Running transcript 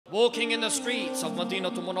walking in the streets of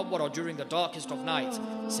Madinah Munawwara during the darkest of nights.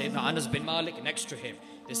 Sayyidina Anas bin Malik next to him.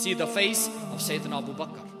 They see the face of Sayyidina Abu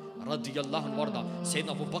Bakr radiyallahu anhu warda.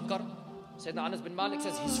 Sayyidina Abu Bakr, Sayyidina Anas bin Malik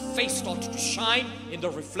says his face started to shine in the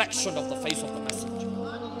reflection of the face of the Messenger.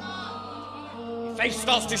 His face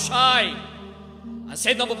starts to shine. And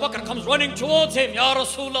Sayyidina Abu Bakr comes running towards him. Ya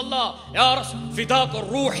Rasulullah, Ya Rasul, Fidaq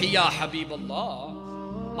ruhi ya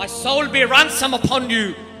Habiballah. My soul be ransom upon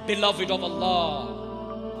you, beloved of Allah.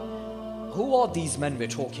 Who are these men we're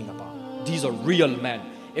talking about? These are real men.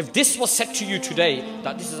 If this was said to you today,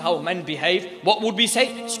 that this is how men behave, what would we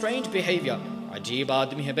say? Strange behavior. Ajeeb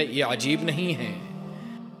aadmi hai bhai, ye ajeeb nahi hai.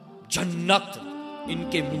 Jannat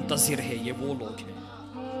inke muntazir hai, ye wo log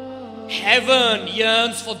hai. Heaven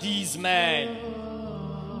yearns for these men.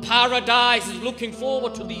 Paradise is looking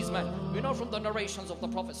forward to these men. We know from the narrations of the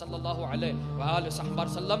Prophet sallallahu alaihi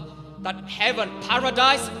wasallam that heaven,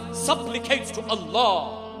 paradise, supplicates to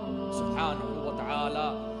Allah subhanahu wa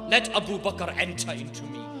ta'ala. Let Abu Bakr enter into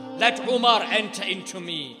me. Let Umar enter into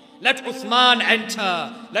me. Let Uthman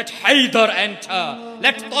enter. Let Haydar enter.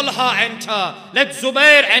 Let Talha enter. Let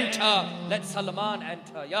Zubair enter. Let Salman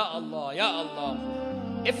enter. Ya Allah, Ya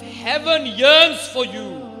Allah. If heaven yearns for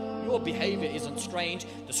you, your behavior isn't strange.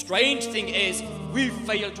 The strange thing is we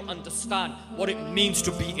fail to understand what it means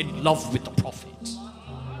to be in love with the Prophet.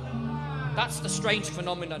 That's the strange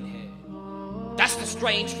phenomenon here. That's the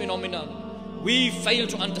strange phenomenon. We fail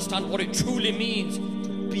to understand what it truly means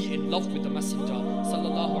to be in love with the Messenger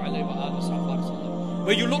sallallahu alaihi wasallam.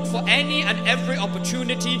 Where you look for any and every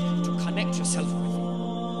opportunity to connect yourself with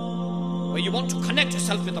him. Where you want to connect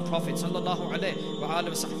yourself with the Prophet sallallahu alaihi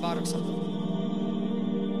wasallam.